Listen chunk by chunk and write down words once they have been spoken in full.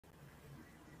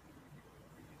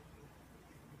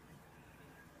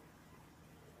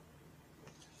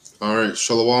All right,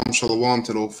 shalom, shalom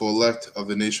to the full elect of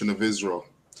the nation of Israel.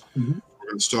 We're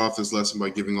going to start off this lesson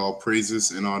by giving all praises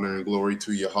and honor and glory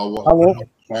to Yahweh. All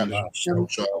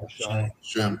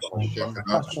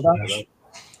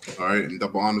right, and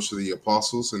double honors to the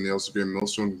apostles and the also great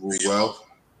millstone who rule well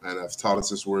and have taught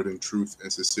us this word in truth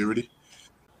and sincerity.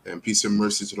 And peace and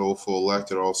mercy to the full elect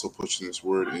that are also pushing this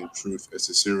word in truth and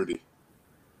sincerity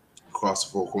across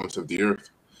the four corners of the earth,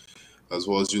 as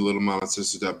well as you little mountain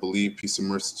sisters that believe. Peace and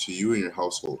mercy to you and your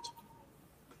household.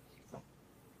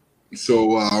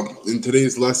 So in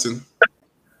today's lesson,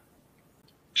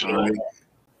 all right,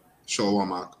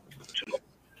 shalom.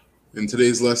 In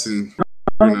today's lesson,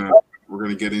 we're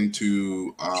gonna get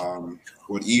into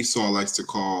what Esau likes to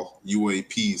call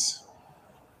UAPs,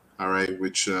 all right,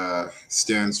 which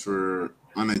stands for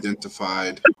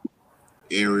unidentified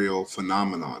aerial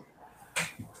phenomenon.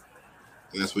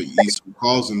 And that's what Esau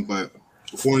calls them. But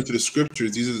according to the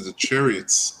scriptures, these are the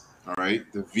chariots, all right,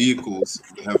 the vehicles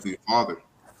of the Heavenly Father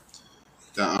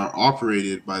that are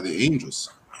operated by the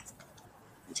angels.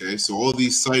 Okay, so all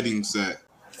these sightings that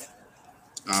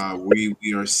we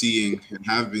are seeing and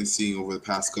have been seeing over the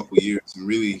past couple of years, and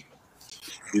really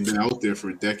they've been out there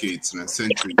for decades and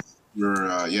centuries.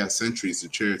 Centuries. The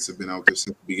chariots have been out there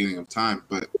since the beginning of time.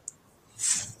 But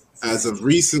as of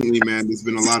recently, man, there's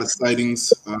been a lot of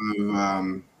sightings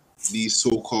of these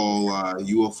so-called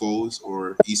UFOs,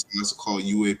 or Esau likes to call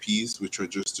UAPs, which are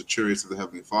just the chariots of the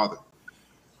Heavenly Father.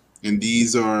 And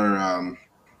these are,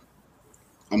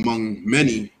 among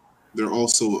many, they're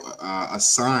also a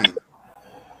sign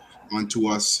unto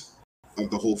us of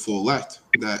the hopeful elect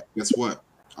that, guess what?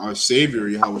 Our Savior,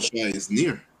 Yahweh Shai, is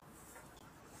near.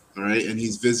 All right, and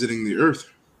he's visiting the earth.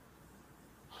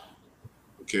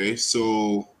 Okay,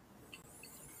 so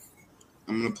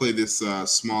I'm gonna play this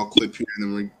small clip here,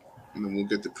 and then we'll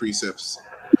get the precepts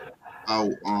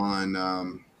out on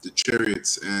the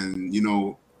chariots. And you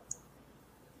know,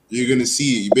 you're gonna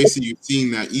see, basically, you're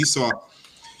seeing that Esau,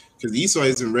 because Esau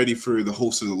isn't ready for the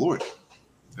host of the Lord,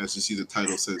 as you see the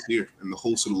title says here. And the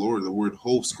host of the Lord, the word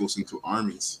host goes into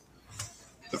armies,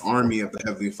 the army of the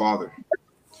Heavenly Father.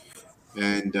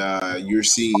 And you're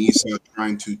seeing Esau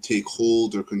trying to take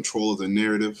hold or control of the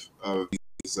narrative of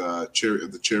these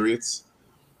the chariots,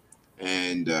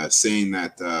 and saying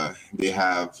that they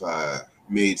have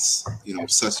made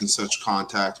such and such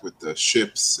contact with the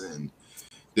ships and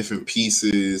different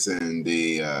pieces, and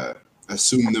they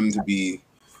assume them to be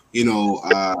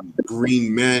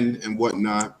green men and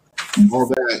whatnot. All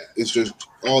that is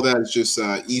just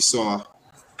Esau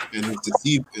and his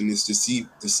deceivableness.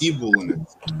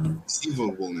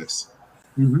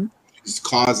 He's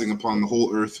causing upon the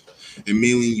whole earth, and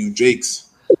mainly you Jakes.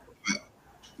 But,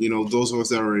 those of us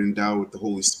that are endowed with the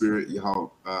Holy Spirit,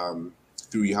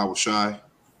 through Yahweh Shai,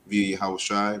 via Yahweh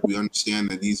Shai, we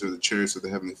understand that these are the chariots of the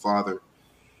Heavenly Father,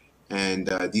 and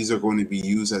these are going to be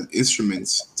used as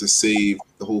instruments to save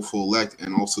the hopeful elect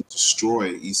and also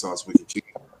destroy Esau's wicked kingdom.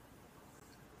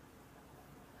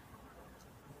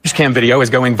 Cam video is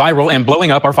going viral and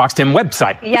blowing up our Fox 10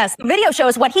 website. Yes, the video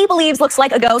shows what he believes looks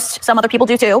like a ghost, some other people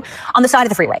do too, on the side of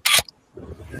the freeway.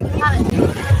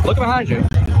 Look behind you.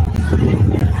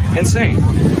 Insane.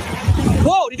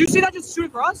 Whoa, did you see that just shoot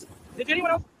across? Did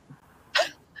anyone else?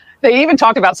 They even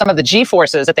talked about some of the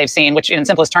G-forces that they've seen, which in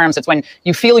simplest terms, it's when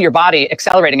you feel your body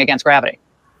accelerating against gravity.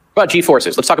 What about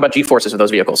G-forces? Let's talk about G-forces of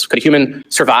those vehicles. Could a human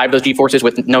survive those G-forces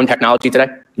with known technology today?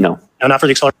 No, not for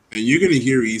the acceleration. And you're going to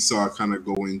hear Esau kind of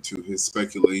go into his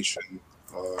speculation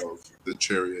of the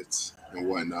chariots and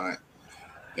whatnot.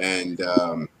 And,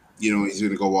 he's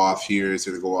going to go off here, he's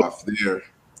going to go off there.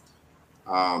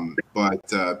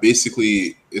 But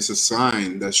basically, it's a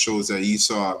sign that shows that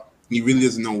Esau, he really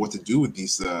doesn't know what to do with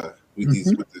these,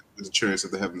 with the chariots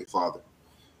of the Heavenly Father.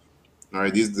 All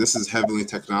right, this is heavenly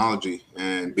technology,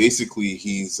 and basically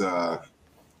he's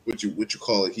what you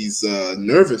call it? He's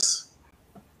nervous.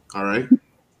 All right.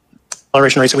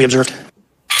 Acceleration rates that we observed.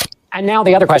 And now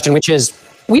the other question, which is,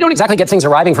 we don't exactly get things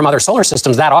arriving from other solar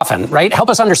systems that often, right? Help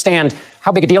us understand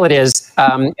how big a deal it is,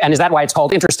 and is that why it's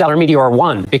called Interstellar Meteor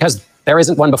 1? Because there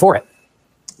isn't one before it.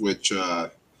 Which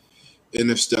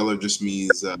interstellar just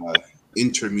means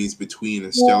inter means between,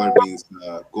 and stellar means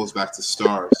goes back to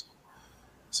stars.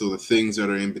 So the things that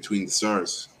are in between the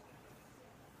stars.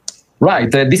 Right.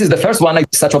 This is the first one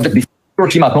like such object before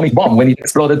Hiroshima atomic bomb, when it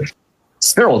exploded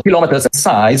several kilometers in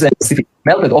size and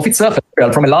melted off its surface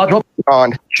from a large object.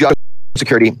 On just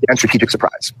security and strategic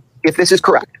surprise. If this is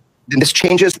correct, then this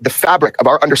changes the fabric of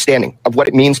our understanding of what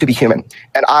it means to be human.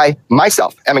 And I,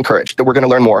 myself, am encouraged that we're going to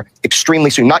learn more extremely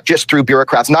soon, not just through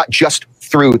bureaucrats, not just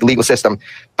through the legal system,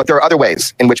 but there are other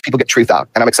ways in which people get truth out,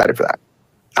 and I'm excited for that.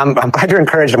 I'm glad you're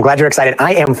encouraged. I'm glad you're excited.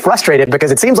 I am frustrated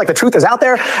because it seems like the truth is out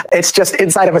there. It's just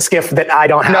inside of a skiff that I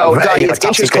don't have. No, Donnie, it's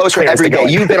inches closer every day.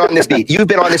 You've been on this beat. You've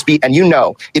been on this beat, and you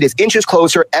know it is inches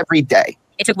closer every day.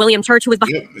 It took William Church, who was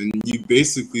behind. Yep, and you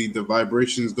basically, the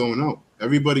vibration is going out.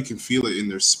 Everybody can feel it in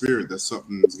their spirit that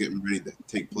something is getting ready to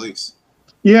take place.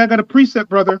 Yeah, I got a precept,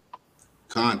 brother,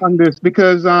 on this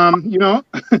because, you know,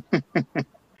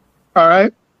 all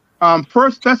right. 1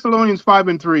 Thessalonians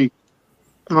 5:3.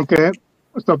 Okay,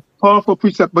 it's a powerful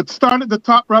precept. But start at the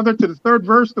top, brother, to the third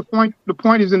verse. The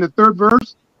point is in the third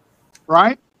verse,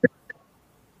 right?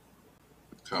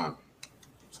 Con.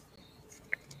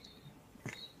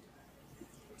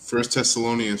 1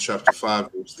 Thessalonians chapter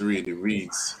 5, verse 3, and it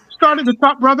reads. Start at the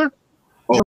top, brother.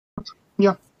 Oh.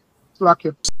 Yeah, it's locked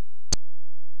here.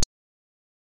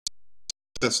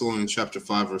 Thessalonians chapter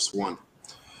 5, verse 1.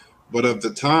 But of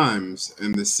the times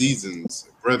and the seasons,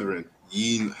 brethren,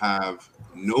 ye have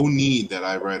no need that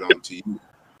I write unto you.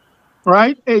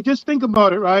 Right? Hey, just think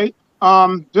about it, right?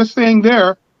 Just saying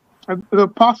there, the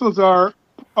apostles are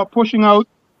pushing out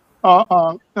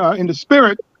in the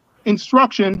spirit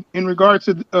instruction in regards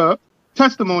to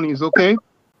testimonies, okay?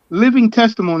 Living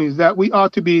testimonies that we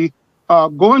ought to be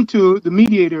going to the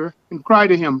mediator and cry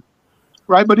to him,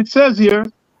 right? But it says here,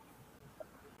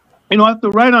 you know, I have to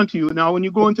write unto you. Now, when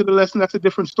you go into the lesson, that's a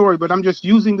different story, but I'm just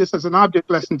using this as an object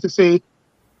lesson to say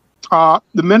the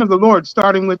men of the Lord,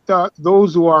 starting with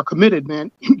those who are committed,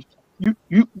 man.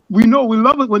 We know, we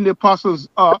love it when the apostles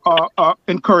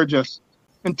encourage us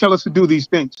and tell us to do these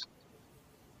things.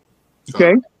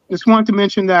 Okay? Just wanted to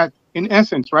mention that in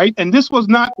essence, right? And this was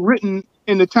not written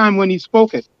in the time when he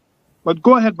spoke it. But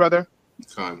go ahead, brother.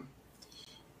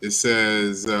 It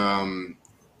says,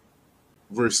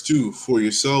 verse 2, for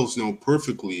yourselves know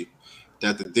perfectly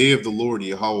that the day of the Lord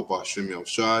Yahweh B'Shem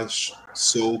Yahushai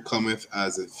so cometh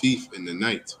as a thief in the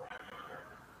night.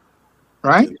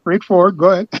 Right? Straightforward.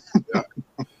 Go ahead. Yeah.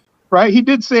 Right? He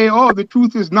did say, oh, the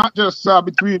truth is not just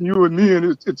between you and me,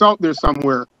 and it's out there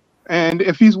somewhere. And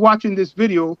if he's watching this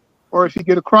video, or if you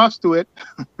get across to it,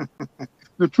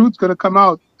 the truth's going to come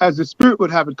out as the Spirit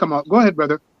would have it come out. Go ahead,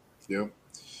 brother. Yeah.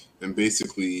 And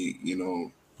basically, you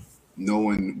know, no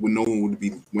one would be,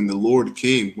 when the Lord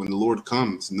came, when the Lord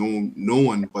comes, no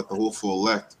one but the hopeful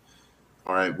elect,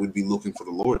 all right, would be looking for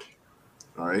the Lord.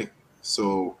 All right.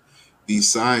 So these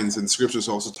signs, and scriptures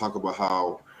also talk about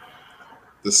how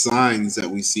the signs that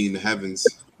we see in the heavens,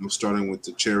 you know, starting with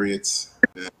the chariots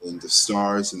and the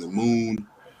stars and the moon,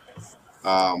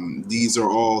 these are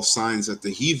all signs that the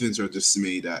heathens are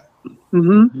dismayed at.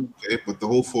 Okay, but the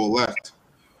hopeful elect,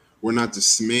 we're not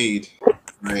dismayed,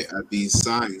 right, at these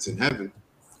signs in heaven.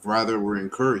 Rather, we're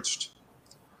encouraged.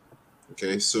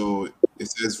 Okay, so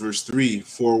it says, verse 3,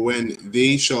 for when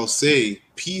they shall say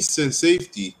peace and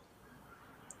safety,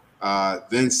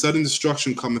 then sudden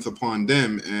destruction cometh upon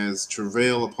them as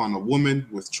travail upon a woman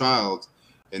with child,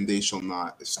 and they shall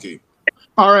not escape.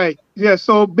 All right. Yeah.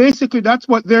 So basically, that's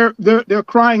what they're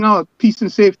crying out: peace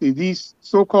and safety. These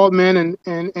so-called men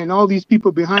and all these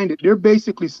people behind it, they're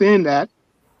basically saying that,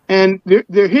 and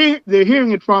they're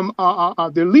hearing it from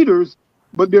their leaders,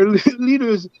 but their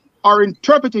leaders are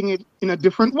interpreting it in a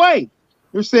different way.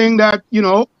 They're saying that, you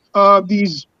know,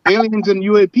 these aliens and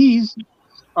UAPs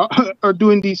are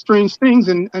doing these strange things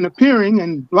and appearing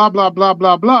and blah blah blah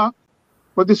blah blah.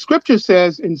 But the scripture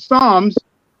says in Psalms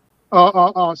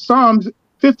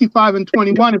 55 and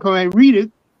 21, if I may read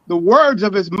it, the words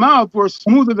of his mouth were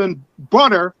smoother than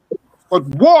butter, but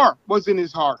war was in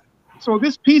his heart. So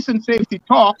this peace and safety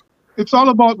talk, it's all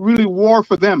about really war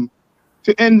for them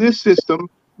to end this system,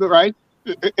 right?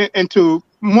 And to,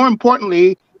 more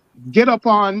importantly, get up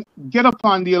on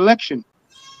the election,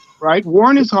 right?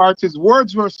 War in his heart, his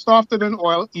words were softer than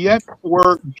oil, yet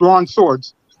were drawn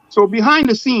swords. So behind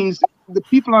the scenes, the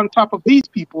people on top of these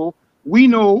people, we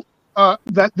know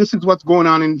that this is what's going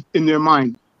on in their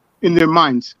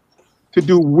minds to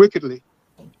do wickedly,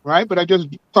 right? But I just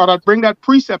thought I'd bring that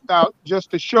precept out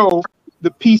just to show the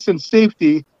peace and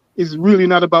safety is really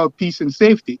not about peace and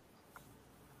safety,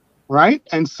 right?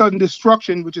 And sudden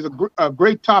destruction, which is a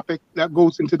great topic that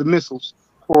goes into the missiles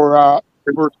for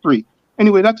verse 3.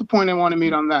 Anyway, that's a point I want to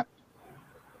make on that.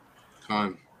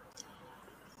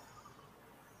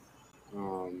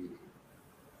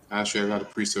 Actually, I got a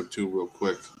precept too, real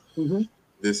quick.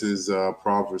 This is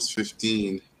Proverbs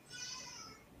 15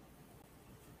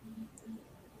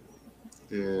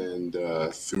 and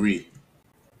 3,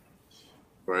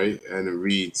 right? And it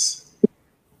reads,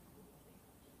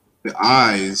 the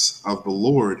eyes of the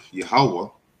Lord Yahweh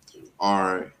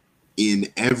are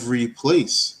in every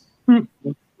place,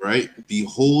 right?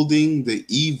 Beholding the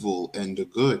evil and the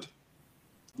good.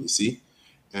 You see?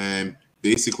 And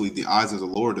basically, the eyes of the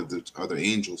Lord are the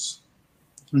angels.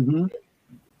 Mm-hmm.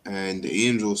 And the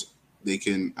angels, they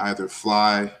can either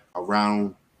fly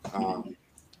around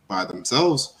by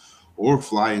themselves or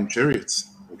fly in chariots.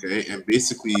 Okay, and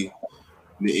basically,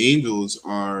 the angels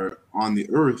are on the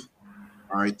earth,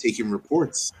 are taking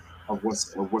reports of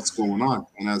what's going on,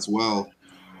 and as well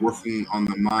working on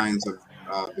the minds of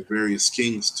the various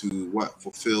kings to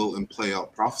fulfill and play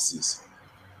out prophecies.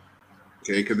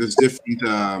 Okay, because there's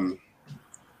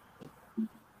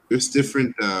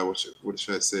different what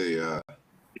should I say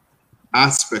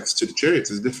aspects to the chariots.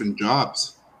 There's different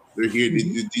jobs. They're here.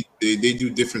 They do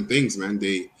different things, man.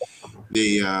 They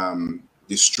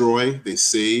destroy, they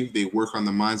save, they work on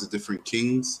the minds of different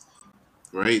kings,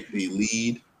 right? They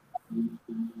lead.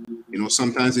 You know,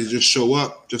 sometimes they just show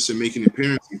up just to make an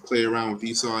appearance and play around with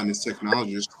Esau and his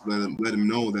technology, just let him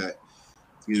know that,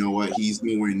 you know what, he's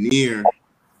nowhere near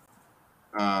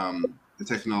the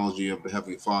technology of the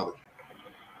Heavenly Father.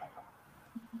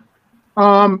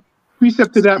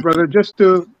 Precept to that, brother, just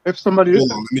to, if somebody...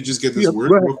 Hold on, let me just get this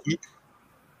word real quick.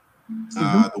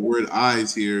 The word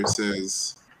eyes here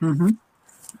says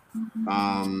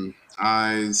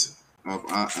eyes of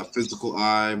a physical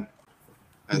eye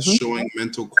as showing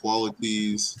mental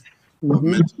qualities of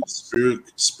mental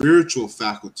spiritual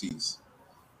faculties,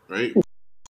 right?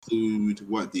 Include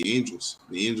what? The angels.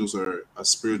 The angels are a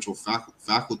spiritual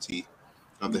faculty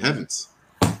of the heavens.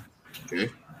 Okay.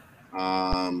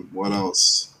 What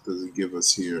else does it give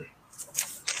us here?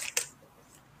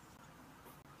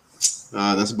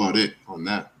 That's about it on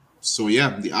that. So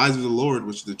yeah, the eyes of the Lord,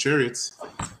 which are the chariots,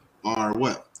 are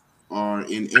what? Are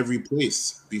in every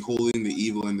place, beholding the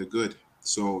evil and the good.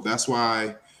 So that's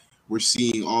why we're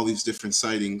seeing all these different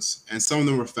sightings, and some of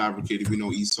them are fabricated. We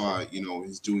know Esau, you know,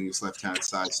 he's doing his left-hand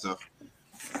side stuff,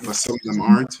 but some of them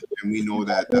aren't, and we know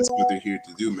that that's what they're here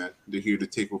to do, man. They're here to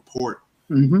take report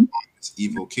on this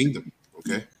evil kingdom.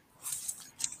 Okay.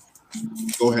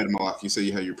 Go ahead, Malak. You say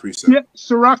you had your precept. Yeah,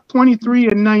 Sirach 23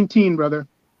 and 19, brother.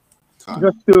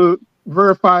 Just to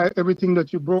verify everything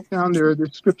that you broke down there, the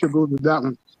scripture goes with that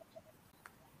one.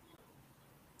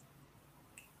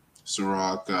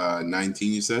 Sirach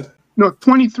 19, you said? No,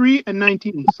 23 and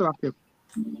 19. Sirach.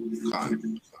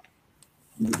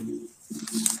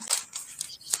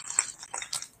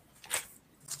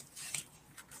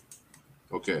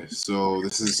 Okay, so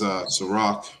this is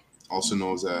Sirach, also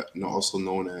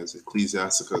known as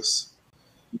Ecclesiasticus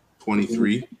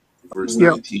 23, verse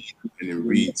 19, and it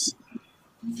reads,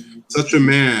 "Such a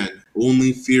man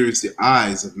only fears the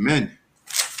eyes of men."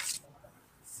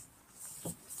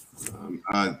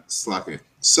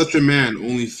 Such a man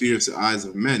only fears the eyes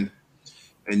of men,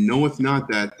 and knoweth not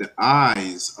that the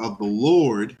eyes of the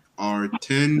Lord are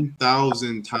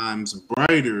 10,000 times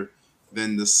brighter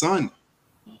than the sun,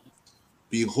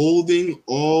 beholding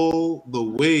all the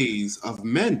ways of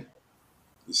men.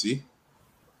 You see?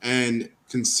 And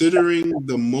considering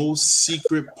the most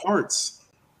secret parts,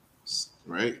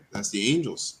 right? That's the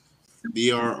angels.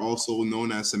 They are also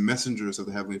known as the messengers of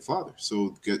the Heavenly Father.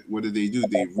 So what do? They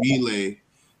relay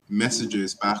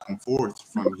messages back and forth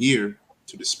from here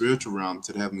to the spiritual realm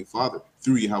to the Heavenly Father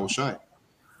through Yahushua.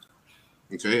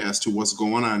 Okay, as to what's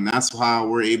going on. And that's how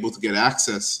we're able to get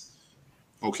access,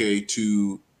 okay,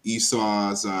 to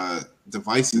Esau's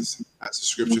devices. As the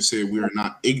scriptures say, we are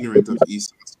not ignorant of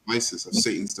Esau's devices, of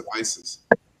Satan's devices.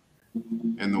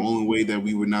 And the only way that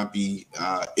we would not be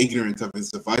ignorant of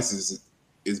his devices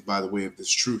is by the way of this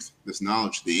truth, this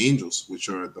knowledge, the angels, which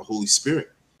are the Holy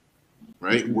Spirit,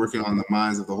 right? Working on the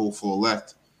minds of the hopeful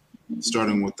elect,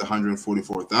 starting with the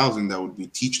 144,000 that would be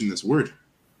teaching this word.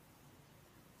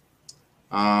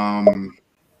 You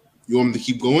want me to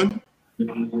keep going?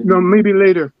 No, maybe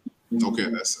later. Okay,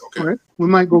 that's okay. All right. We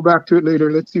might go back to it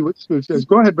later. Let's see what it says.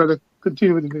 Go ahead, brother.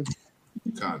 Continue with the video.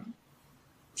 God,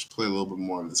 let's play a little bit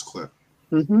more of this clip.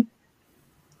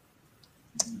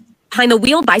 Behind the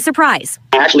wheel by surprise.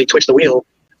 I actually twitched the wheel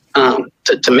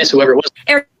to miss whoever it was.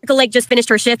 Erica Lake just finished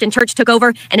her shift and church took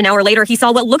over, and an hour later he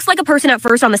saw what looks like a person at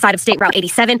first on the side of State Route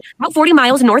 87, about 40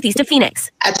 miles northeast of Phoenix.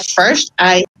 At first,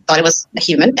 I thought it was a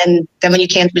human, and then when you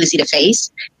can't really see the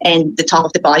face and the top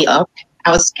of the body up,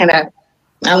 I was kind of,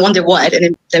 I wonder what,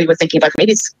 and then we were thinking about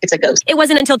maybe it's a ghost. It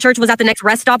wasn't until Church was at the next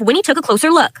rest stop when he took a closer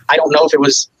look. I don't know if it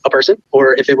was a person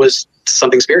or if it was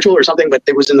something spiritual or something, but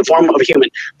it was in the form of a human.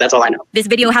 That's all I know. This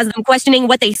video has them questioning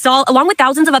what they saw, along with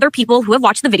thousands of other people who have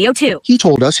watched the video too. He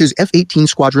told us his F-18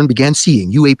 squadron began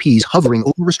seeing UAPs hovering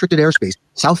over restricted airspace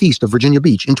southeast of Virginia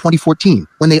Beach in 2014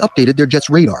 when they updated their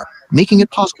jet's radar, making it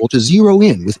possible to zero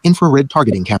in with infrared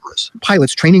targeting cameras.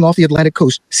 Pilots training off the Atlantic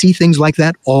coast see things like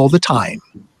that all the time.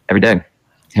 Every day.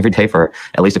 every day for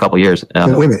at least a couple of years. Wait a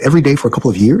minute, every day for a couple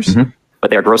of years? But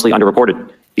they are grossly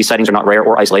underreported. These sightings are not rare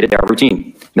or isolated, they are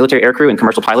routine. Military aircrew and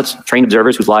commercial pilots, trained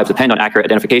observers whose lives depend on accurate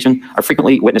identification, are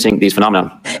frequently witnessing these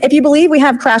phenomena. If you believe we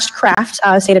have crashed craft,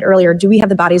 stated earlier, do we have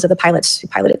the bodies of the pilots who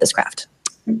piloted this craft?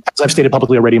 As I've stated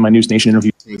publicly already in my News Nation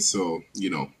interview. And so, you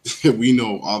know, we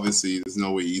know obviously there's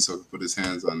no way Esau can put his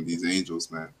hands on these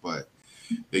angels, man. But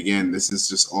again, this is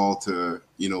just all to,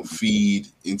 you know, feed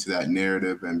into that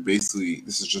narrative. And basically,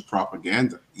 this is just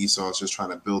propaganda. Esau is just trying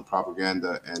to build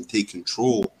propaganda and take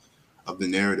control of the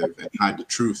narrative and hide the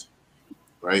truth,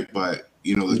 right? But,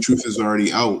 you know, the truth is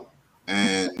already out.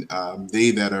 And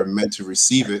they that are meant to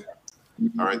receive it,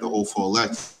 all right, the hopeful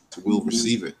elect will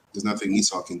receive it. There's nothing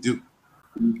Esau can do.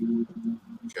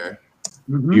 Okay.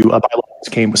 You bylaws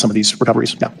came with some of these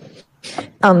recoveries. Yeah.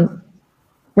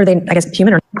 Were they, I guess,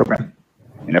 human or program?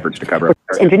 In efforts to cover up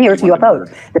engineers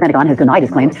UFOs. The Pentagon has denied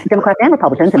his claims. Democrats and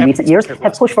Republicans in recent years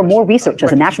have pushed for more research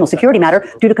as a national security matter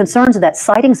due to concerns that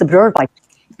sightings observed by.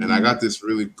 And I got this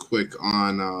really quick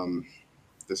on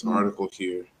this article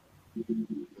here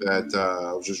that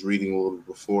I was just reading a little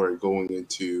before going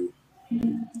into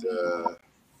the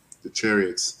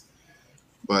chariots.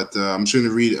 But I'm just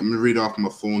gonna read. I'm gonna read off my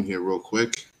phone here real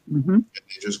quick. And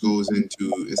it just goes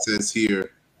into. It says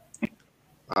here.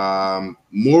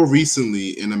 More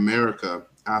recently in America,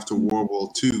 after World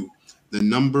War II, the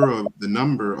number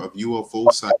of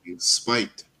UFO sightings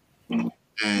spiked,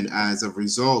 and as a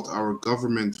result, our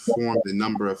government formed a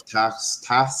number of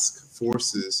task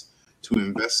forces to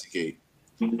investigate.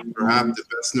 Perhaps the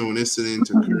best known incident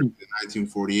occurred in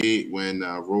 1948 when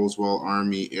Roswell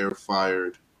Army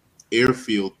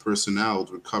airfield personnel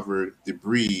recovered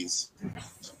debris,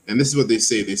 and this is what they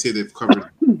say. They say they've covered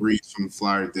debris from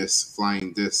flying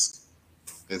discs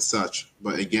and such.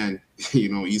 But again, you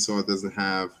know, Esau doesn't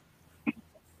have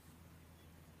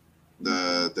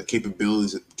the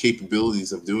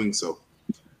capabilities of doing so.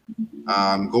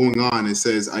 Going on, it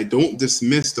says, I don't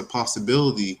dismiss the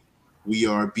possibility we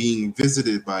are being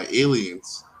visited by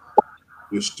aliens,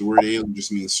 which the word alien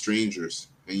just means strangers.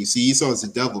 And you see, Esau is the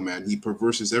devil, man. He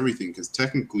perverses everything because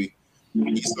technically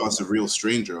Esau is a real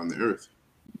stranger on the earth.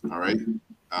 All right.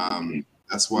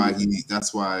 That's why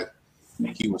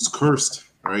he was cursed.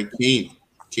 All right.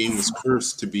 Cain was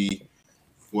cursed to be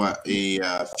what?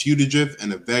 A fugitive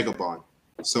and a vagabond,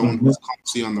 someone who's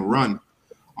constantly on the run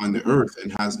on the earth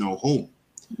and has no home.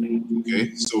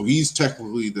 Okay. So he's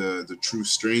technically the true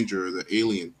stranger, the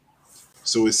alien.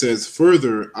 So it says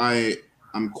further,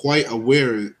 I'm quite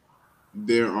aware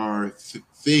there are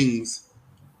things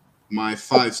my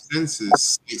five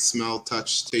senses, smell,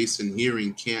 touch, taste, and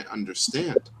hearing can't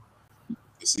understand.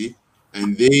 You see?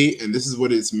 And this is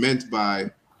what it's meant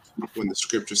by when the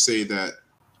scriptures say that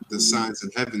the signs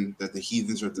in heaven, that the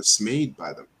heathens are dismayed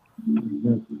by them.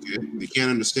 Okay? They can't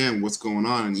understand what's going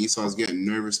on, and Esau's getting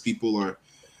nervous. People are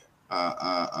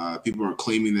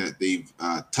claiming that they've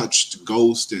touched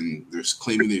ghosts, and they're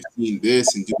claiming they've seen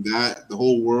this and do that. The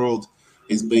whole world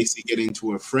is basically getting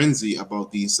into a frenzy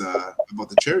about these about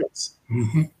the chariots.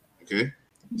 Okay,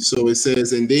 so it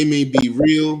says, and they may be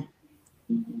real,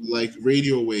 like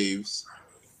radio waves.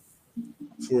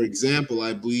 For example,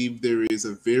 I believe there is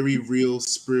a very real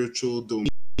spiritual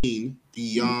domain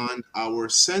beyond our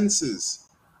senses.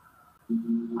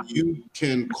 You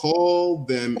can call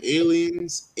them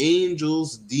aliens,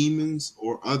 angels, demons,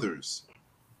 or others.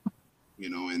 You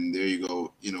know, and there you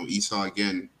go. You know, Esau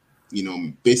again. You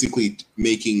know, basically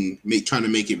trying to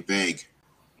make it vague,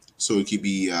 so it could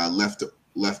be left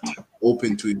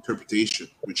open to interpretation,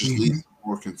 which just leads to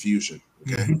more confusion.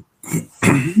 Okay.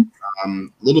 A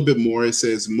little bit more. It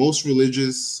says most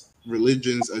religions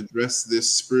address this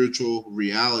spiritual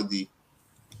reality.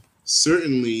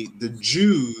 Certainly, the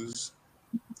Jews,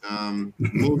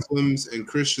 Muslims, and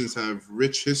Christians have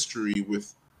rich history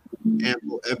with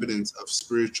ample evidence of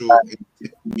spiritual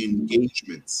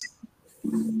engagements.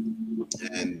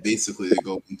 And basically, they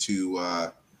go into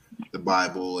the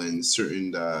Bible and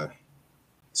certain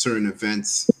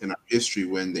events in our history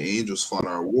when the angels fought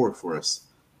our war for us.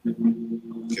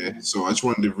 Okay, so I just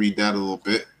wanted to read that a little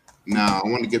bit. Now, I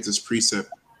want to get this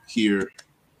precept here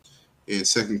in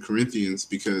 2 Corinthians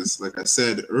because, like I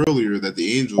said earlier, that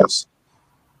the angels,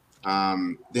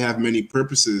 they have many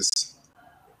purposes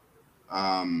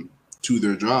to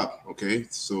their job. Okay,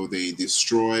 so they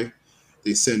destroy.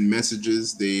 They send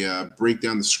messages. They break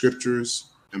down the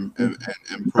scriptures and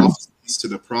prophecies to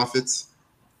the prophets.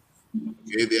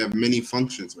 Okay, they have many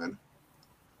functions, man.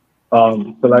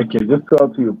 So like just to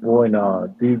up to your point,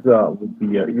 these would be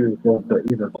UFOs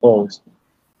that either closed.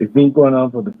 It's been going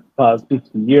on for the past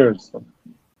 50 years.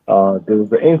 there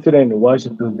was an incident in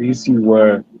Washington, D.C.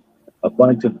 where a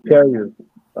bunch of carriers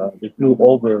they flew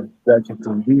over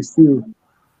Washington, D.C. in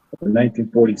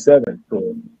 1947.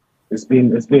 So it's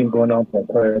been going on for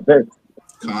quite a bit.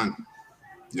 Con.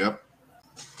 Yep.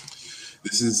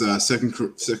 This is Second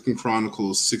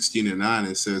Chronicles 16:9.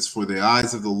 It says, "For the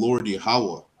eyes of the Lord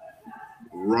Yahweh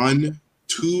run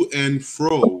to and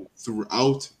fro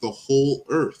throughout the whole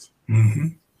earth,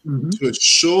 to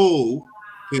show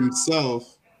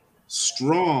himself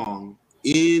strong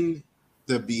in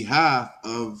the behalf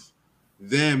of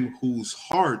them whose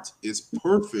heart is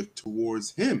perfect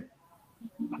towards him."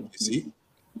 You see?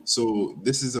 So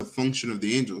this is a function of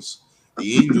the angels.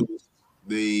 The angels,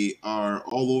 they are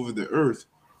all over the earth,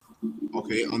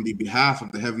 okay, on the behalf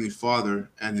of the Heavenly Father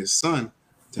and his Son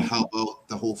to help out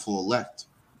the hopeful elect,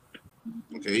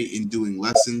 okay, in doing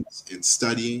lessons, in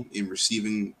studying, in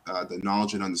receiving the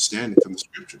knowledge and understanding from the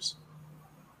scriptures.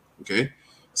 Okay, it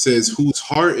says, whose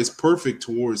heart is perfect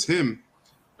towards him,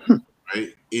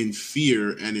 right, in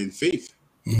fear and in faith.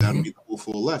 That would be the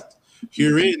hopeful elect.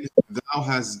 Herein thou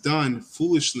hast done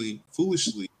foolishly,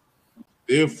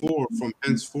 therefore from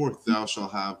henceforth thou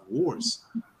shalt have wars.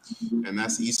 And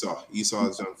that's Esau. Esau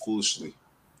has done foolishly.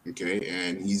 Okay,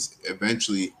 and he's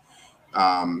eventually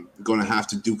going to have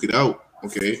to duke it out.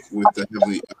 Okay, with the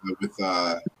heavenly, with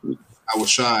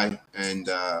Awashai and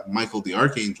Michael the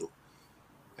Archangel.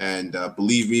 And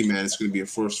believe me, man, it's going to be a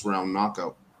first round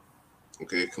knockout.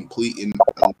 Okay, complete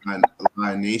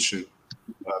annihilation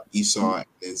of Esau and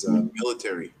his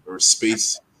military or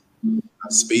space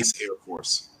air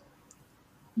force.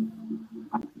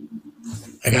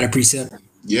 I got a precept.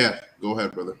 Yeah, go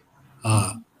ahead, brother.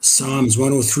 Psalms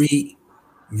 103,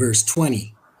 verse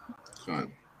 20.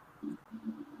 Fine.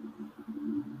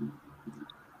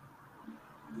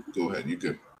 Go ahead, you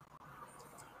good.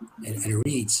 And it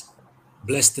reads,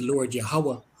 "Bless the Lord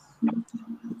Yahweh,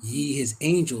 ye his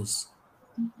angels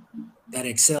that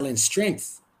excel in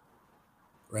strength."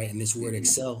 Right? And this word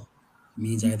excel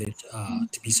means either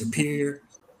to be superior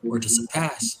or to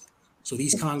surpass. So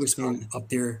these congressmen up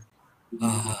there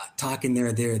talking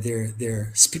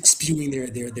they're spewing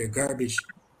their garbage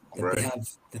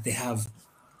that they have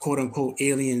quote unquote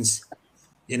aliens,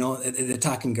 you know, they're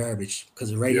talking garbage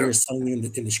because right here is telling you in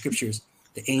the scriptures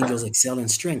the angels excel in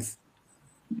strength,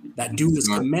 that do his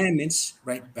commandments,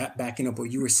 right? Backing up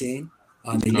what you were saying,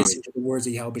 they listen to the words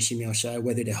of Yahweh B'Shem Yahushai,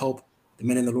 whether to help the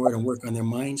men in the Lord and work on their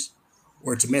minds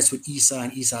or to mess with Esau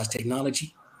and Esau's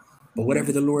technology. But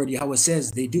whatever the Lord Yahweh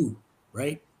says, they do,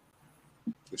 right?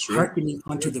 Hearkening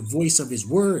unto the voice of his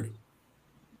word.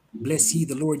 Bless ye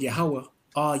the Lord Yahweh,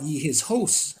 all ye his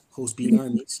hosts being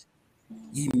armies,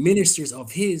 ye ministers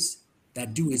of his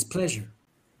that do his pleasure.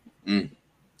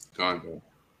 God.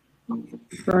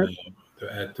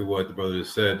 To add to what the brother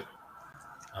said,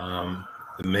 the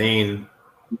main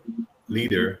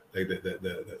leader, like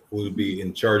the who would be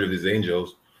in charge of these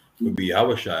angels, would be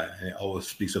Awashai, and it always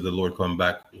speaks of the Lord coming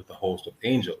back with a host of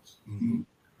angels.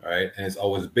 All right, and it's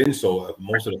always been so.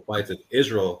 Most of the fights that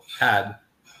Israel had,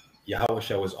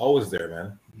 Yahushua was always there,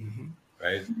 man.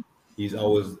 Right? He's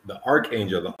always the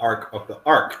archangel, the ark of the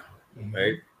ark,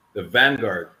 right? The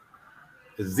vanguard,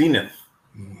 the zenith,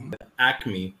 the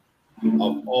acme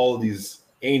of all these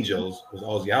angels was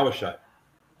always Yahushua.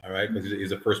 All right, because he's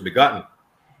the first begotten.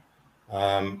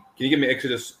 Can you give me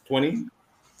Exodus 20?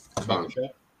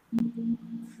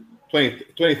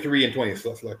 23 and 20. So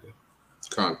let's select it.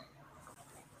 Come.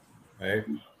 Right?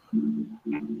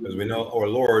 Because we know our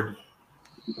Lord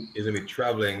is going to be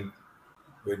traveling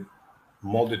with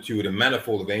multitude and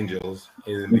manifold of angels.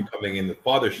 He's going to be coming in the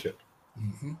fathership.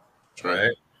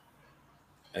 Right?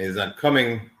 And he's not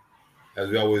coming, as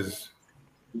we always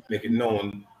make it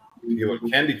known, to give out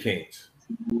candy canes.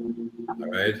 All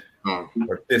right?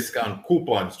 Or discount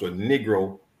coupons to a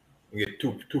Negro and get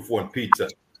two for one pizza.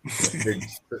 Big,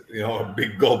 a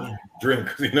big gulp drink.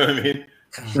 You know what I mean?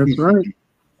 That's right.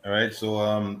 All right,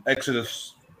 so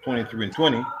Exodus 23 and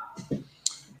 20.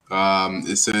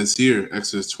 It says here,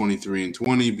 Exodus 23 and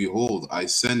 20, behold, I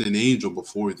send an angel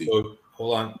before thee. So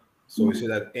hold on. So we see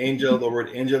that angel, the word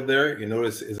angel there, you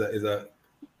notice is a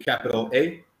capital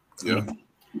A. Yeah.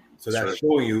 So that's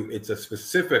showing you it's a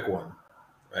specific one,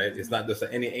 right? It's not just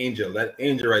any angel. That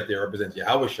angel right there represents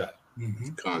Yahushua.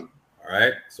 All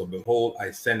right. So behold,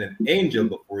 I send an angel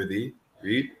before thee.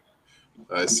 Read.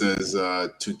 It says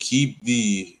to keep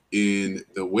thee in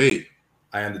the way.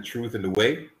 I am the truth and the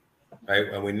way. Right.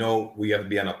 And we know we have to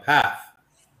be on a path.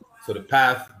 So the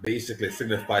path basically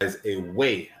signifies a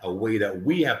way that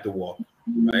we have to walk.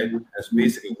 Right. That's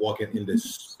basically walking in the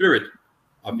spirit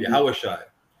of Yahushua.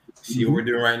 See what we're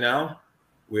doing right now?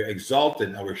 We're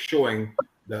exalted and we're showing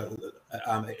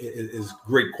is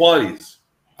great qualities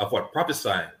of what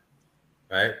prophesying,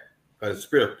 right? Because the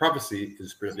spirit of prophecy is the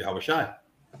spirit of Yahweh Shai.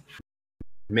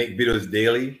 Make videos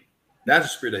daily. That's the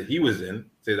spirit that he was in.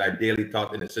 Says I daily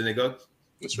taught in the synagogues.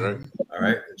 That's right. All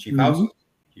right, the chief houses.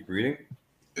 Keep reading.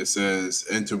 It says,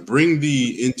 and to bring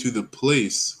thee into the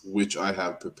place which I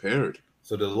have prepared.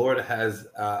 So the Lord has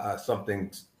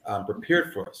something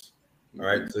prepared for us. All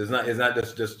right. So it's not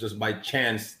just by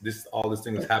chance all this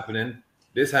thing is happening.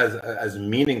 This has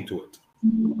meaning to it.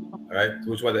 All right.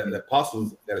 Which is why the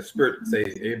apostles that the spirit say,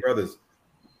 hey brothers,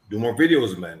 do more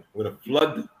videos, man. We're gonna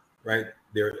flood, right?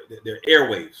 Their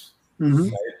airwaves.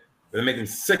 Right? They're making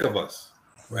sick of us,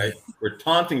 right? We're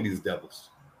taunting these devils.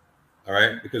 All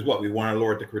right, because what? We want our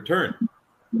Lord to return.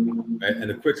 Right? And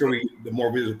the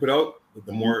more videos we put out,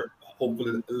 the more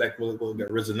hopefully the elect will get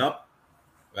risen up.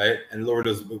 Right? And the Lord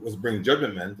was bring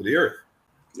judgment, man, to the earth.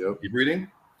 Yep. Keep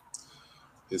reading.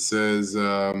 It says,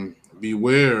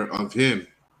 beware of him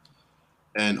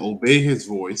and obey his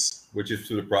voice. Which is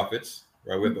to the prophets,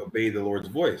 right? We have to obey the Lord's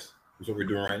voice. That's what we're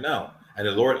doing right now. And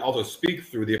the Lord also speaks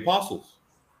through the apostles.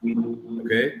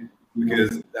 Okay?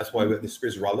 Because that's why the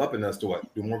Spirit's riled up in us to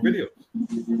what? Do more videos.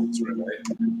 That's right.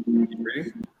 Keep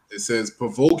reading. It says,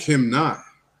 provoke him not,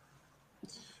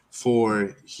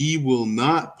 for he will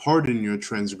not pardon your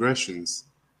transgressions,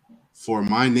 for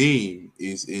my name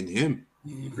is in him.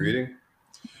 Keep reading.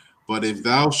 But if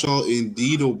thou shalt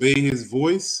indeed obey his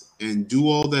voice and do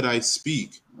all that I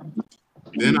speak,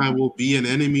 then I will be an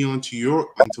enemy unto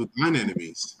thine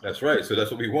enemies. That's right. So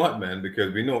that's what we want, man,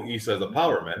 because we know Esau is a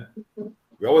power, man.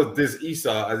 We always diss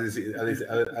Esau as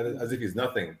if he's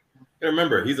nothing. And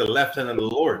remember, he's a lieutenant of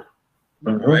the Lord.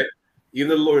 All right. Even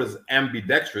though the Lord is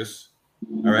ambidextrous,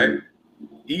 all right,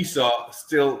 Esau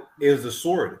still is the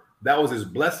sword. That was his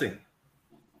blessing.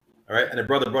 All right. And the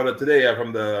brother brought it today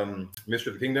from the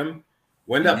Mystery of the Kingdom.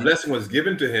 When that blessing was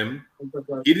given to him,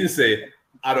 he didn't say,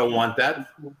 I don't want that.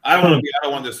 I don't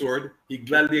want the sword. He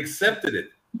gladly accepted it.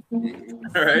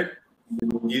 All right.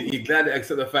 He gladly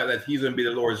accepted the fact that he's going to be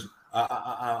the Lord's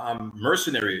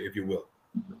mercenary, if you will.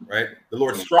 Right. The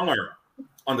Lord's strong arm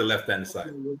on the left-hand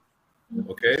side.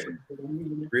 Okay.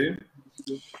 Read.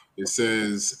 It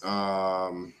says,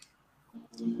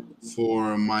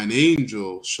 for mine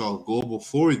angel shall go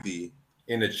before thee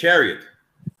in a chariot.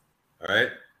 All right.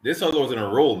 This our Lord's in a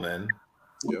roll, man.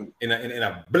 Yeah. In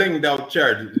a blinged out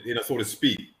chariot, so to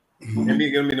speak. And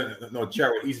me gonna be no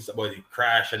chariot easy about it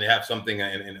crash and they have something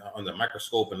on the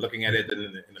microscope and looking at it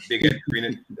in a big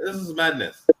screen. This is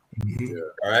madness. Yeah.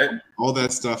 All right. All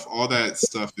that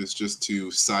stuff is just to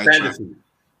sidetrack. Fantasy.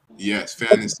 Yes,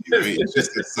 fantasy, right? It's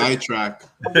just to sidetrack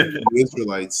the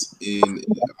Israelites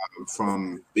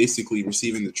from basically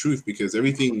receiving the truth, because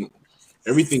everything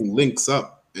links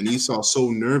up. And Esau's so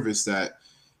nervous that,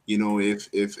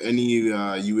 if any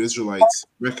you Israelites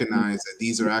recognize that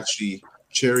these are actually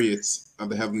chariots of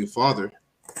the Heavenly Father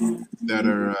that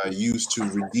are used to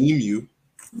redeem you,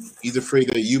 he's afraid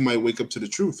that you might wake up to the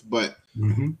truth. But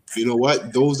you know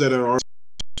what? Those that are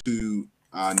to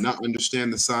not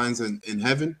understand the signs in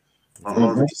heaven are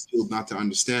already sealed not to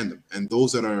understand them. And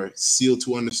those that are sealed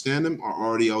to understand them are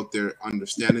already out there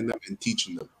understanding them and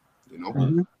teaching them,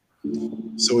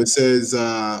 So it says,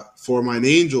 for mine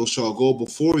angel shall go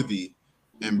before thee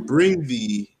and bring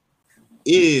thee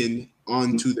in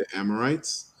unto the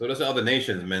Amorites. So those are other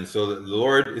nations, man. So the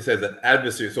Lord, it says an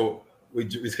adversary. So we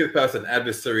skip past an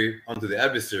adversary onto the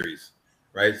adversaries,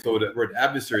 right? So the word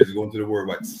adversary is going to the word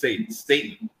what?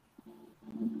 Satan.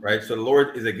 Right? So the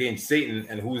Lord is against Satan,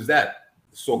 and who's that?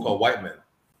 The so-called white man.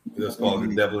 That's called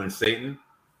the devil and Satan.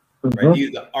 Right? He's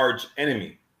the arch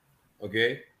enemy.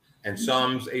 Okay? And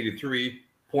Psalms 83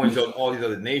 points out all these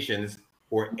other nations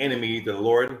who are enemy to the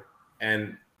Lord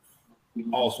and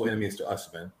also enemies to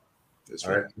us, man. That's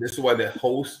right. This is why the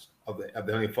host of the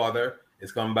Heavenly Father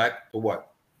is coming back to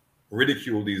what?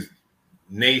 Ridicule these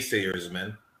naysayers,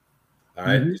 man. All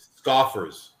right? These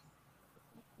scoffers.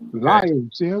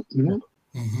 Liars, yeah.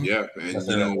 Yeah,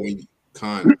 and we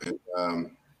can't. And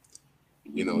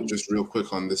just real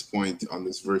quick on this point, on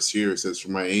this verse here, it says,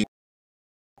 "For my angel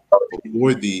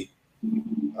before thee,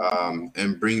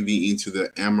 and bring thee into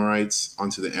the Amorites,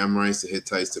 unto the Amorites, the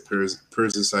Hittites, the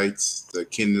Perizzites, the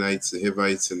Canaanites, the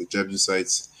Hivites, and the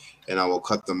Jebusites, and I will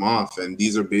cut them off." And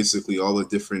these are basically all the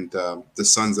different the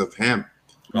sons of Ham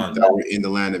that were in the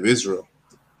land of Israel.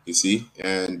 You see,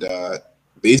 and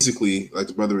basically, like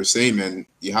the brother was saying, man,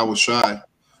 Yahweh Shai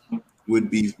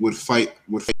would fight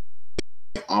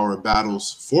our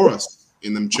battles for us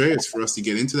in them chariots for us to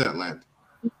get into that land.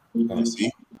 You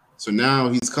see, so now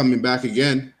he's coming back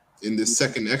again in this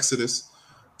second Exodus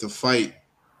to fight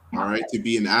all right, to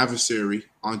be an adversary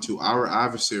unto our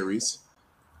adversaries,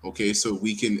 okay, so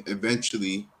we can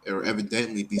eventually or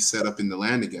evidently be set up in the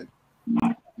land again,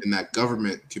 and that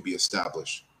government could be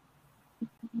established.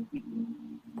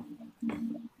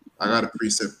 I got a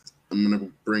precept I'm going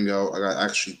to bring out. I got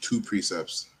actually two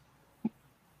precepts.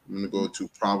 I'm going to go to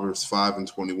Proverbs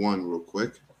 5:21 real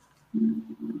quick.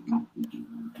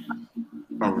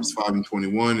 Proverbs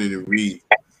 5:21, and it reads,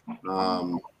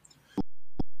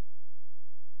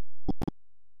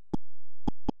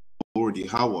 Lord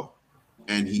Yahweh,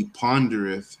 and he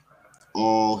pondereth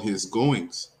all his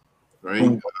goings,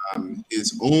 right?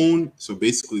 His own, so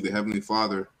basically the Heavenly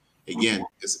Father, again,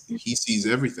 he sees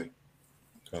everything,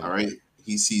 all right?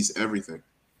 He sees everything.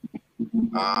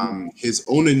 His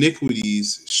own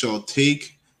iniquities shall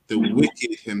take the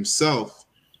wicked himself,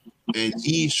 and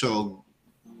he shall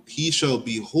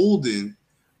be holden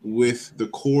with the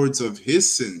cords of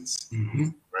his sins,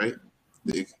 right?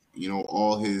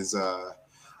 All his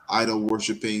idol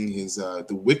worshiping, his the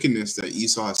wickedness that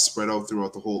Esau has spread out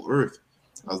throughout the whole earth,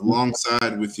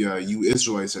 alongside with you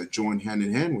Israelites that joined hand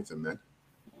in hand with him, man.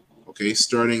 Okay,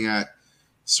 starting at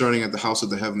the house of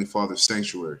the Heavenly Father's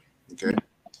sanctuary. Okay,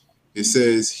 it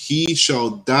says, "He shall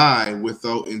die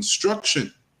without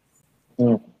instruction,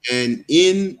 and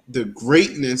in the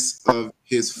greatness of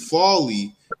his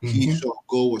folly he shall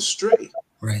go astray."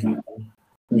 Right.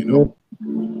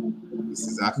 This is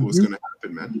exactly what's going to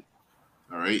happen, man.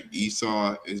 All right,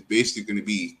 Esau is basically going to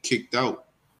be kicked out,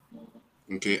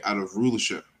 okay, out of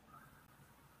rulership,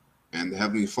 and the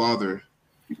Heavenly Father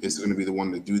is going to be the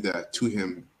one to do that to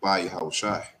him by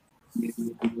Yahushai.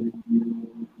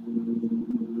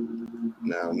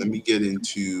 Now, let me get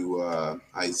into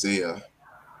Isaiah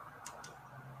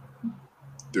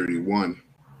 31.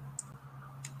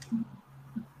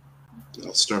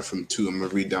 I'll start from 2. I'm going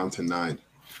to read down to 9.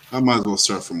 I might as well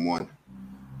start from 1.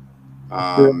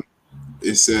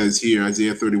 It says here,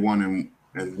 Isaiah 31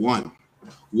 and 1,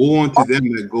 "Woe unto them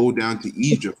that go down to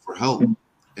Egypt for help,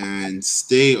 and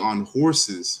stay on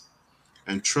horses,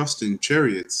 and trust in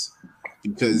chariots,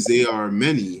 because they are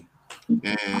many,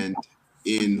 and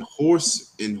in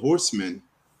horsemen,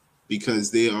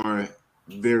 because they are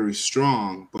very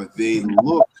strong, but they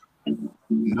look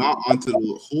not unto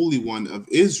the Holy One of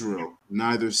Israel,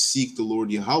 neither seek the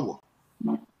Lord Yahweh.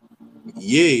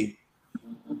 Yea,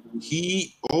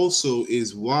 he also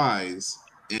is wise,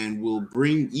 and will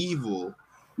bring evil,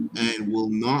 and will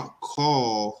not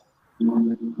call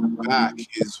back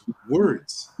his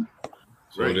words."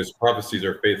 So Right. these prophecies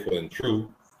are faithful and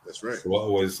true. That's right. So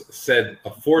what was said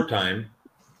aforetime,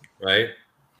 right?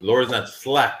 The Lord is not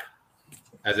slack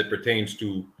as it pertains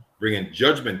to bringing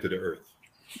judgment to the earth.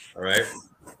 All right.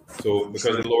 So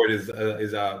because the Lord is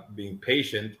being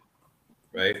patient,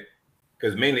 right?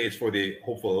 Because mainly it's for the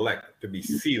hopeful elect to be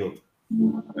sealed,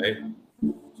 right?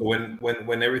 So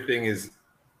when everything is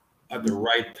at the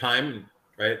right time,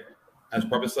 right, as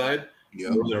prophesied, He's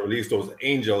going to release those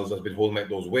angels that's been holding back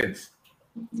those winds.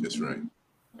 That's right.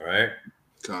 All right.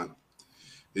 God.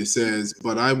 It says,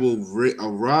 "But I will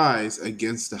arise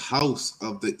against the house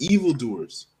of the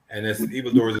evildoers." And this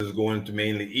evildoers is going to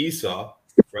mainly Esau,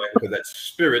 right? Because that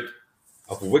spirit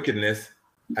of wickedness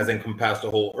has encompassed the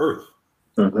whole earth.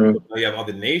 So now you have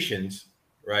other nations,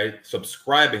 right,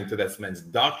 subscribing to that man's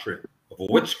doctrine of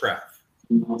witchcraft.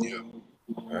 Yeah.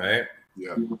 All right.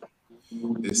 Yeah.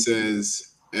 It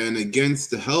says, "And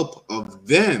against the help of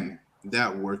them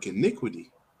that work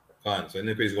iniquity." So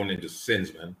iniquity is going into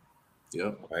sins, man.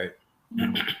 Yep. Right.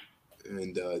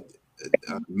 And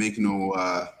make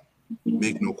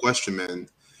no question, man.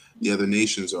 The other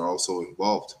nations are also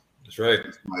involved. That's right.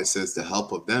 That's why it says the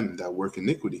help of them that work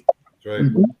iniquity. That's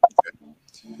right.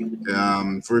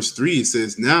 Verse 3, it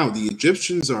says, "Now the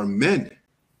Egyptians are men,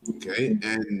 okay,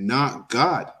 and not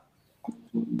God,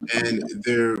 and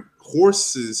their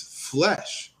horses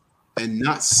flesh, and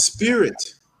not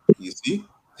spirit." You see?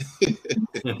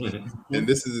 And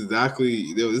this is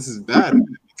exactly, this is bad,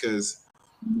 because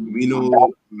we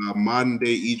know modern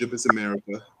day Egypt is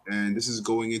America, and this is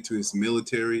going into his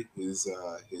military, his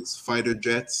fighter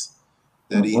jets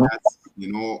that he has,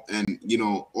 and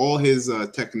all his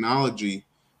technology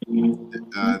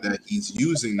that he's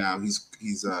using now.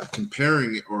 He's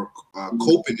comparing it or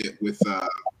coping it with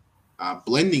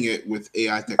blending it with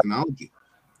AI technology,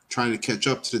 trying to catch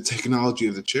up to the technology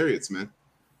of the chariots, man.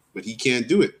 But he can't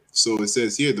do it. So it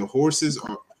says here, the horses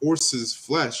are horses'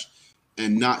 flesh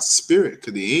and not spirit,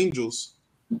 because the angels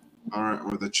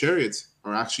or the chariots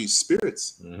are actually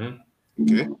spirits.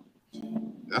 Okay,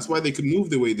 that's why they can move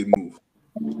the way they move.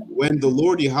 "When the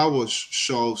Lord Yahweh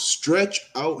shall stretch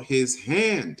out his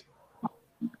hand,"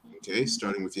 okay,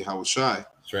 starting with Yahushai,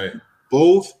 That's right.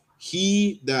 Both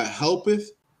he that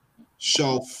helpeth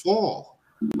shall fall,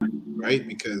 right?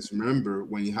 Because remember,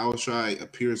 when Yahushua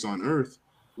appears on earth,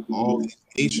 all these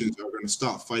nations are going to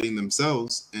stop fighting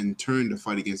themselves and turn to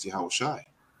fight against Yahushua.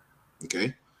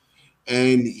 Okay?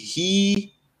 And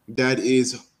he that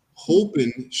is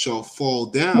hoping shall fall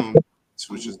down,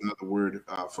 which is another word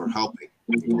for helping,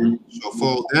 okay? Shall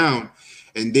fall down,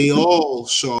 and they all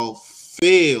shall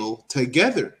fail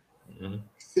together.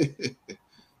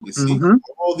 You see,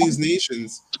 all these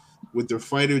nations with their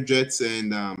fighter jets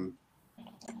and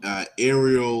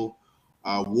aerial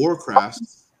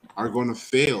warcrafts are going to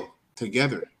fail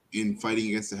together in fighting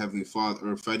against the Heavenly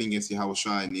Father, or fighting against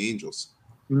Yahushua and the angels.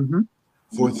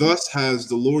 For thus has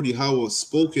the Lord Yahweh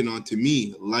spoken unto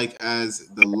me, like as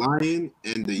the lion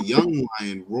and the young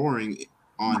lion roaring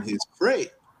on his prey.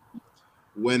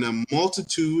 When a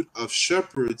multitude of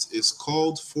shepherds is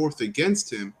called forth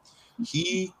against him,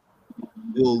 he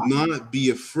will not be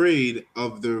afraid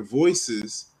of their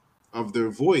voice,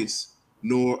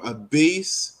 nor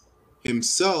abase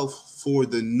himself for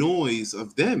the noise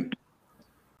of them.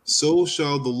 So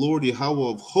shall the Lord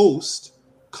Yahweh of hosts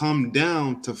come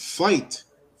down to fight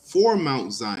for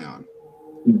Mount Zion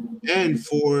and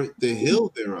for the hill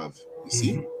thereof. You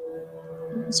see?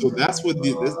 So that's what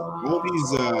all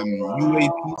these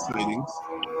UAP sightings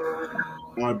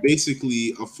are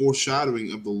basically a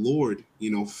foreshadowing of the Lord,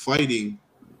 fighting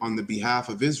on the behalf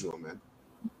of Israel, man.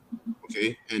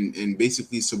 Okay, and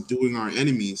basically subduing our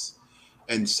enemies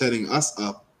and setting us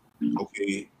up,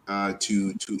 okay,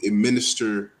 to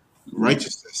administer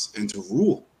righteousness and to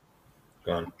rule.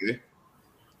 Gone. Okay.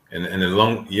 And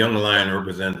the young lion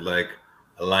represent like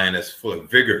a lion that's full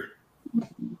of vigor,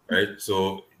 right?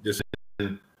 So just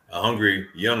a hungry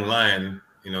young lion,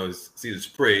 sees its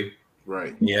prey.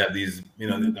 Right. You have these,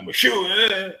 number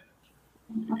shoot.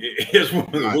 Which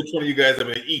one of you guys are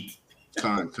going to eat?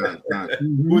 Who's going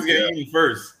to eat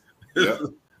first? Yeah.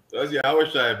 That's your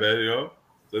Yahushua, man.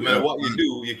 So no matter what you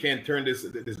do, you can't turn this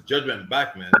judgment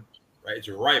back, man. Right? It's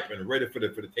ripe and ready for the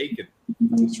taking.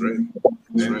 That's right.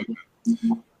 That's right.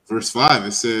 Verse 5,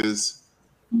 it says,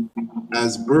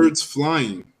 as birds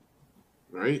flying,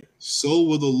 right? So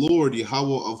will the Lord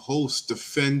Yahweh of hosts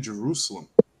defend Jerusalem.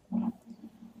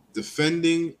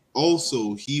 Defending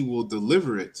also he will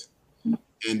deliver it,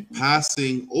 and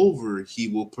passing over he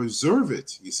will preserve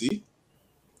it. You see?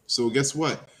 So guess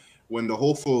what? When the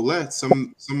hopeful elect,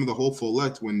 some of the hopeful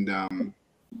elect, when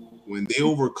they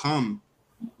overcome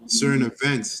certain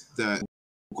events that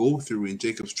go through in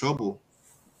Jacob's trouble,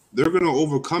 they're going to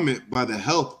overcome it by the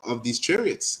help of these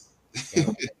chariots.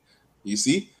 You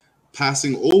see?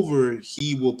 Passing over,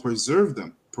 he will preserve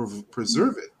them,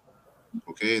 preserve it.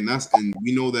 Okay, and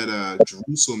we know that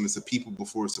Jerusalem is a people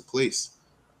before it's a place.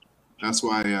 That's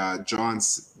why John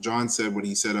said what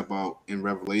he said about in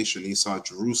Revelation. He saw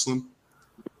Jerusalem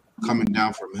coming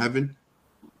down from heaven.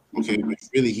 Okay, but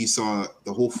really he saw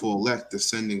the hopeful elect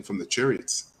descending from the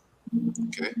chariots.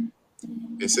 Okay,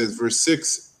 it says, verse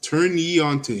 6, turn ye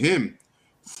unto him,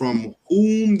 from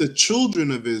whom the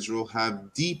children of Israel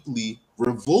have deeply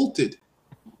revolted.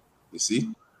 You see?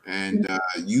 And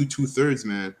you 2/3,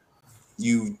 man,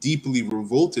 you deeply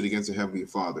revolted against the Heavenly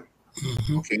Father.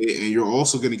 Okay, and you're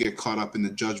also going to get caught up in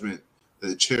the judgment that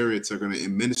the chariots are going to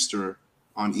administer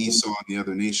on Esau and the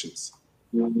other nations.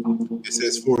 It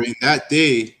says, for in that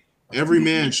day every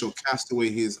man shall cast away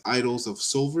his idols of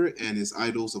silver and his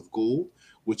idols of gold,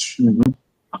 which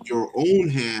your own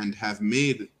hand have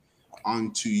made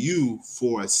unto you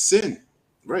for a sin.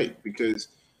 Right, because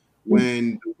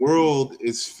when the world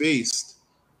is faced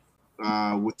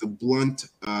with the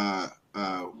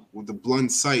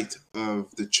blunt sight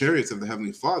of the chariots of the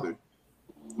Heavenly Father,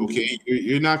 okay,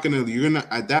 you're gonna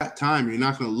at that time you're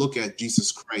not gonna look at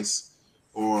Jesus Christ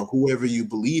or whoever you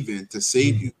believe in to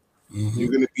save you.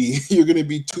 You're gonna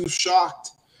be too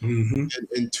shocked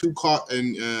and too caught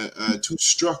and too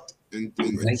struck and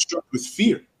struck with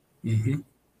fear. You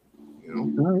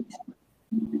know.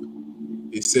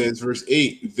 It says, verse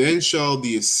 8, then shall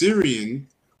the Assyrian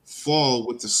fall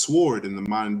with the sword, in the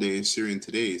modern day Assyrian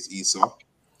today is Esau,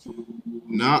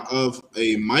 not of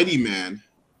a mighty man,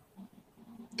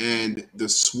 and the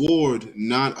sword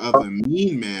not of a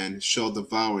mean man shall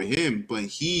devour him, but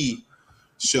he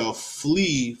shall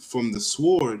flee from the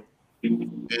sword,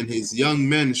 and his young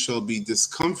men shall be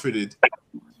discomfited,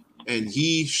 and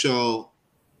he shall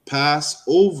pass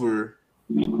over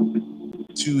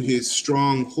to his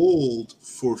stronghold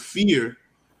for fear.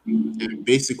 And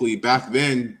basically back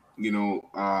then, the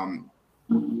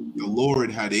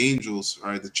Lord had angels,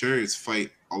 right? The chariots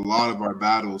fight a lot of our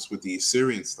battles with the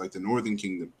Assyrians, like the northern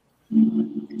kingdom.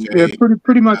 Yeah,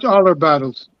 pretty much all their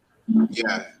battles.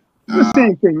 Yeah. The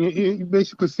same thing. You're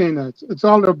basically saying that it's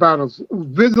all their battles,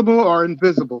 visible or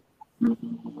invisible.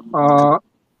 I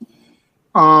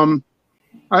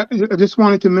just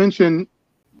wanted to mention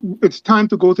it's time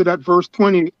to go to that verse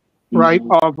 20, right?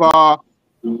 Of what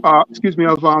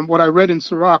I read in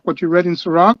Sirach. What you read in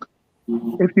Sirach.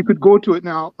 If you could go to it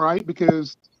now, right?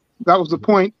 Because that was the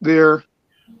point there.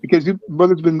 Because your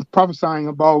brother's been prophesying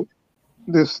about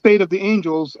the state of the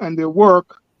angels and their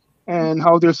work, and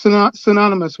how they're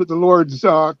synonymous with the Lord's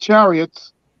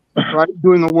chariots, right,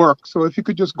 doing the work. So if you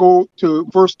could just go to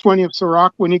verse 20 of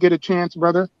Sirach when you get a chance,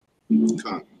 brother.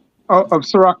 Of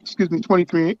Sirach,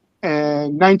 23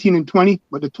 and 19 and 20,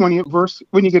 but the 20th verse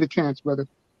when you get a chance, brother.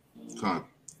 Can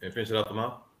you finish it out the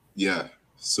mouth? Yeah.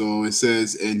 So it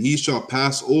says, and he shall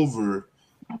pass over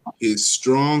his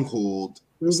stronghold.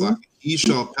 He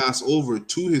shall pass over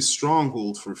to his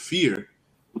stronghold for fear,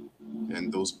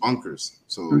 and those bunkers.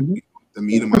 So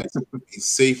the Edomites be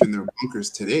safe in their bunkers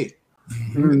today,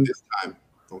 at this time.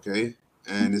 Okay.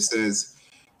 And it says,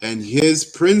 and his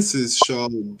princes shall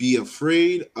be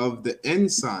afraid of the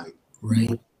ensign.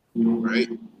 Right. Right.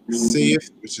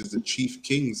 Saith, which is the chief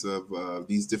kings of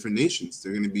these different nations.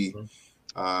 They're going to be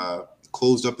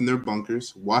closed up in their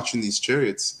bunkers, watching these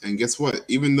chariots. And guess what?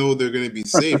 Even though they're going to be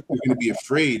safe, they're going to be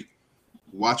afraid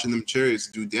watching them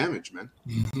chariots do damage, man.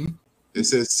 It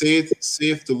says,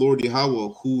 saith the Lord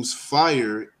Yahweh, whose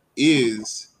fire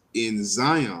is in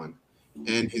Zion,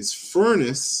 and his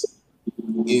furnace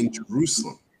in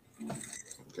Jerusalem.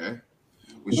 Okay,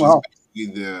 which is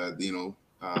basically the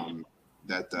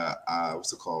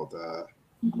what's it called? The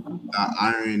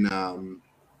iron.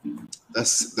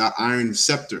 That's the iron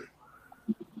scepter.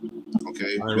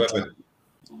 Okay. Iron weapon.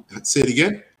 Say it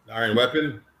again. Iron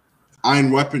weapon.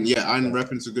 Iron weapon. Yeah, iron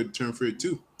weapon is a good term for it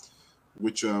too.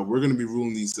 Which we're going to be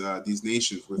ruling these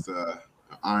nations with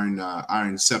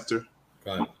iron scepter.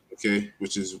 Okay,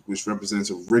 which represents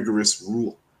a rigorous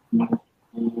rule.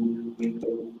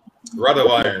 Rod of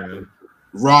iron.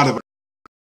 Rod of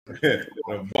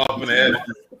Bob in the head.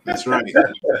 That's right.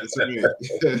 That's right.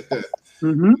 That's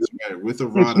right. With a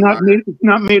rod of iron. It's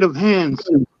not made of hands.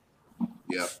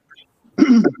 Yeah.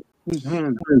 His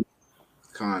hands.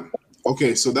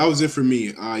 Okay, so that was it for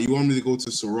me. You want me to go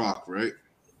to Sirach, right?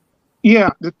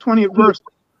 Yeah, the 20th verse,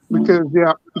 because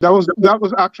that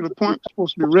was actually the point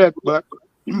supposed to be read, but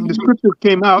the scripture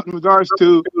came out in regards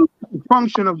to the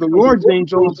function of the Lord's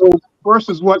angels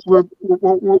versus what we're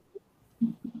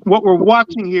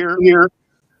watching here,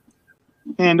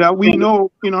 and we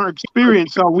know in our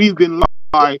experience how we've been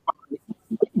loved by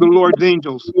the Lord's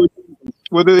angels,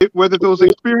 whether those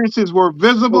experiences were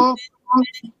visible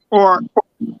or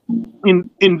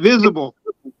invisible.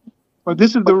 But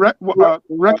this is the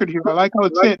record here. I like how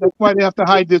it said. That's why they have to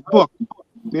hide this book.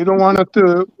 They don't want us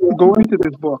to go into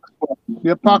this book,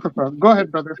 the Apocrypha. Go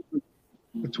ahead, brother.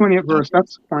 The 20th verse.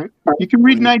 That's the point. You can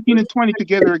read 19 and 20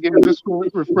 together again. Just go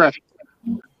refresh.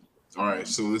 All right.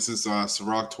 So this is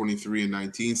Sirach 23 and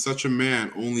 19. Such a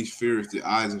man only feareth the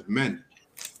eyes of men,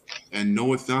 and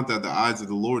knoweth not that the eyes of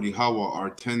the Lord Yahweh are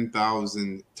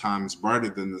 10,000 times brighter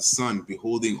than the sun,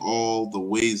 beholding all the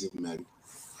ways of men,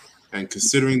 and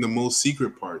considering the most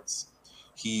secret parts.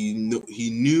 He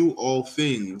knew all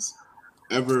things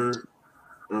ever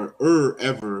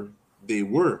they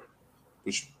were,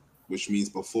 which means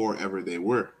before ever they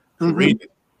were created.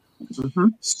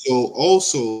 So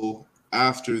also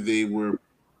after they were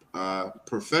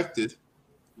perfected,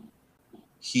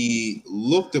 he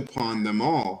looked upon them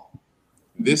all.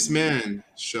 This man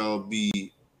shall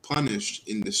be punished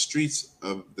in the streets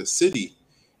of the city,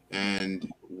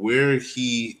 and where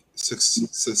he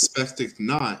suspecteth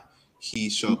not, he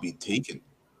shall be taken.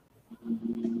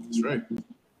 That's right.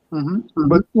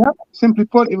 But simply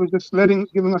put, it was just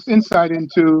giving us insight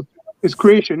into his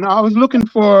creation. Now, I was looking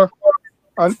for.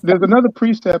 There's another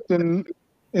precept in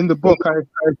the book.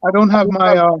 I don't have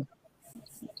my.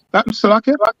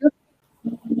 Salakia?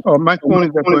 Oh, my phone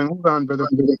is echoing. Hold on, brother.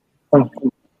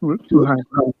 Too high.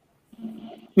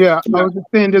 Yeah, I was just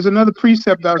saying there's another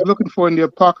precept I was looking for in the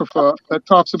Apocrypha that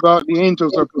talks about the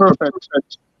angels are perfect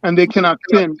and they cannot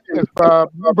sin. If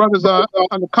brothers on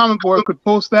the comment board could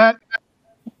post that,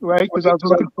 right? Because I was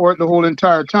looking for it the whole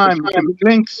entire time. And it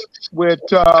links with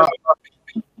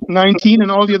 19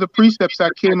 and all the other precepts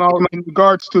that came out in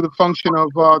regards to the function of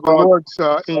the Lord's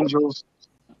angels.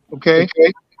 Okay?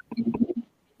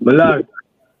 Malak,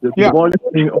 the one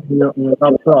thing on your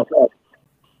laptop.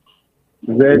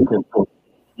 Very cool.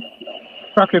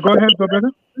 Okay, go ahead,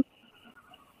 brother.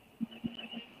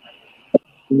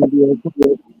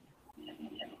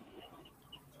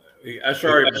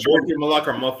 Sorry, Malak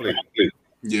or Muffley?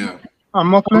 Yeah. I'm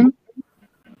muffling.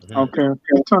 Okay.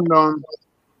 Turn down.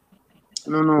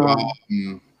 I don't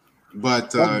know.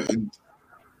 But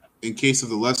in case of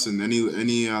the lesson,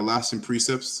 any lasting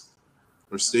precepts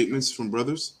or statements from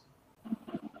brothers?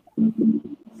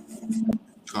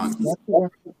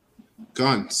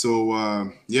 Gone.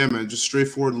 So yeah, man, just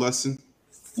straightforward lesson.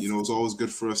 You know, it's always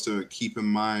good for us to keep in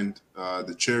mind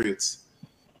the chariots,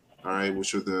 all right,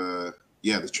 which are the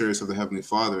chariots of the Heavenly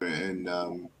Father, and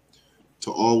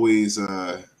to always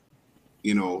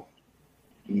you know,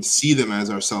 see them as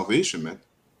our salvation, man.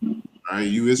 All right,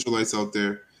 you Israelites out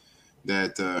there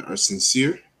that are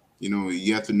sincere, you know,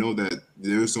 you have to know that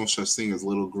there is no such thing as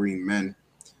little green men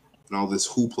and all this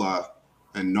hoopla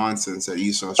and nonsense that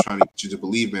Esau is trying to get you to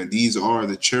believe, man. These are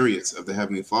the chariots of the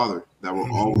Heavenly Father that were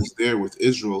always there with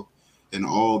Israel in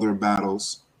all their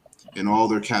battles, in all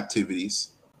their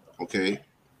captivities. Okay,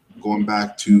 going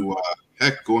back to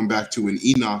when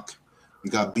Enoch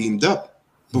got beamed up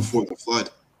before the flood.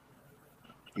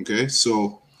 Okay,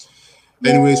 so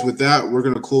anyways, with that, we're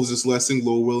going to close this lesson.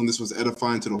 Lord willing, this was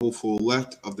edifying to the hopeful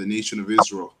elect of the nation of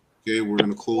Israel. Okay, we're going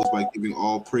to close by giving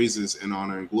all praises and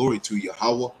honor and glory to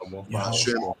Yahweh,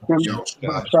 Hashem,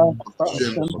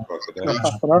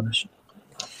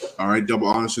 all right, double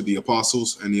honors to the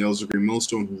apostles and the elders of Great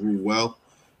Millstone who rule well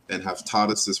and have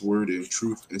taught us this word in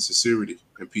truth and sincerity.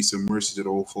 And peace and mercy to the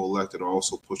hopeful elect that are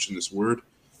also pushing this word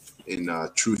in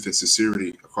truth and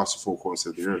sincerity across the four corners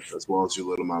of the earth, as well as your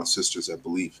little amount of sisters that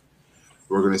believe.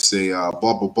 We're going to say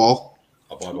ball.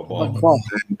 And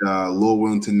Lord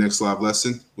willing, to the next live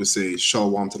lesson, we'll say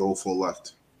shalom to the hopeful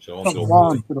elect. Shalom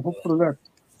to the hopeful elect.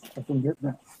 I can get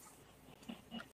that.